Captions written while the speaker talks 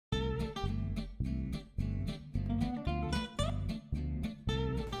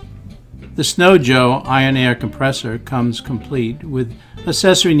The SnowJoe iONAIR compressor comes complete with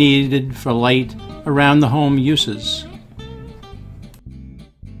accessory needed for light around the home uses.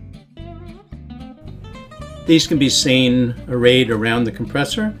 These can be seen arrayed around the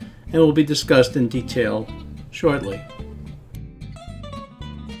compressor and will be discussed in detail shortly.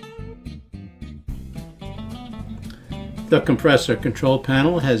 The compressor control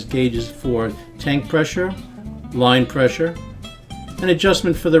panel has gauges for tank pressure, line pressure, an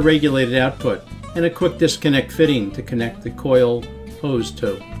adjustment for the regulated output, and a quick disconnect fitting to connect the coil hose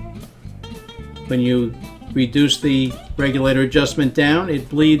to. When you reduce the regulator adjustment down, it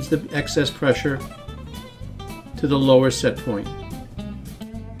bleeds the excess pressure to the lower set point.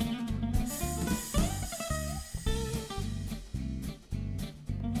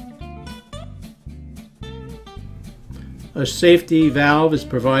 A safety valve is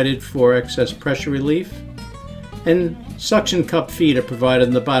provided for excess pressure relief, and suction cup feet are provided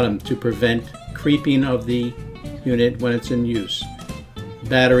in the bottom to prevent creeping of the unit when it's in use. The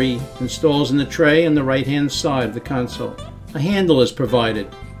battery installs in the tray on the right-hand side of the console. A handle is provided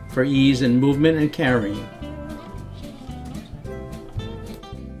for ease in movement and carrying.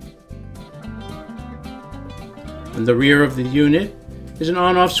 On the rear of the unit is an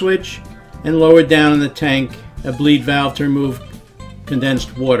on-off switch, and lower down in the tank, a bleed valve to remove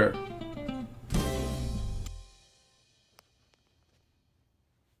condensed water.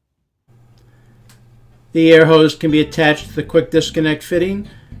 The air hose can be attached to the quick disconnect fitting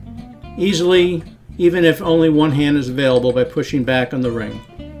easily, even if only one hand is available, by pushing back on the ring.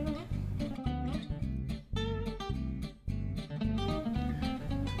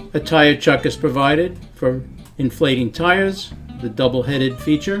 A tire chuck is provided for inflating tires, the double-headed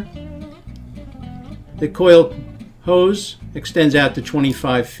feature. The coil hose extends out to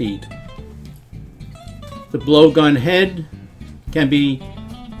 25 feet. The blowgun head can be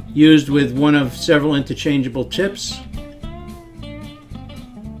used with one of several interchangeable tips,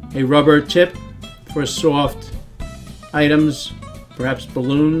 a rubber tip for soft items, perhaps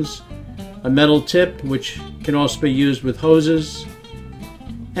balloons, a metal tip which can also be used with hoses,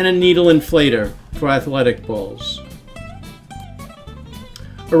 and a needle inflator for athletic balls.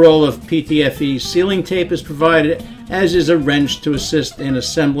 A roll of PTFE sealing tape is provided, as is a wrench to assist in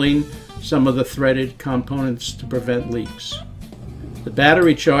assembling some of the threaded components to prevent leaks. The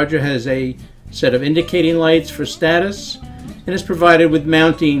battery charger has a set of indicating lights for status and is provided with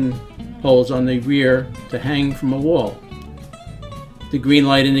mounting holes on the rear to hang from a wall. The green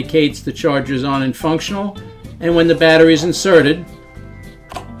light indicates the charger is on and functional, and when the battery is inserted,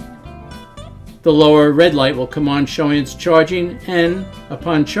 the lower red light will come on showing it's charging, and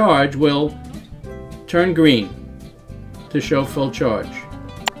upon charge will turn green to show full charge.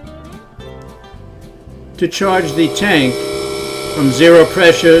 To charge the tank from 0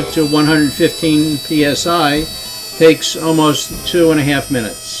 pressure to 115 psi takes almost 2.5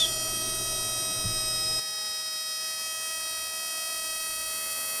 minutes.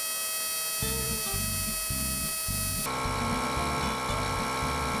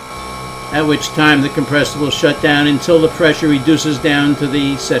 At which time the compressor will shut down until the pressure reduces down to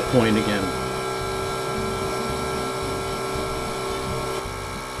the set point again.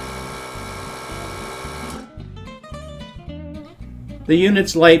 The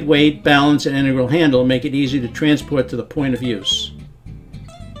unit's lightweight, balance, and integral handle make it easy to transport to the point of use.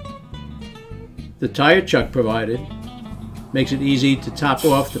 The tire chuck provided makes it easy to top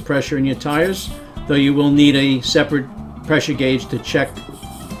off the pressure in your tires, though you will need a separate pressure gauge to check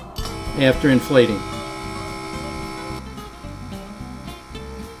after inflating.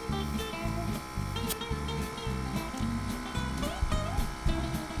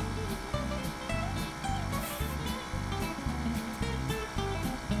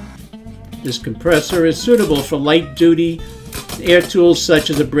 This compressor is suitable for light-duty air tools such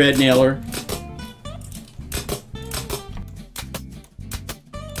as a brad nailer,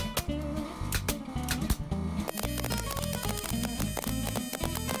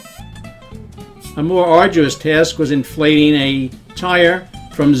 a more arduous task was inflating a tire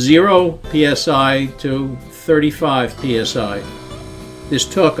from 0 psi to 35 psi. This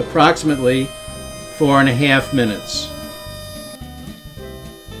took approximately 4.5 minutes.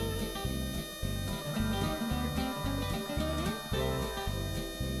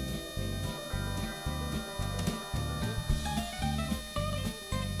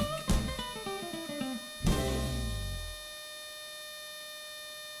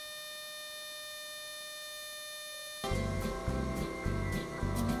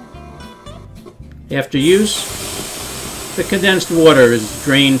 After use, the condensed water is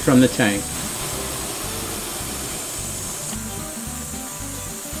drained from the tank.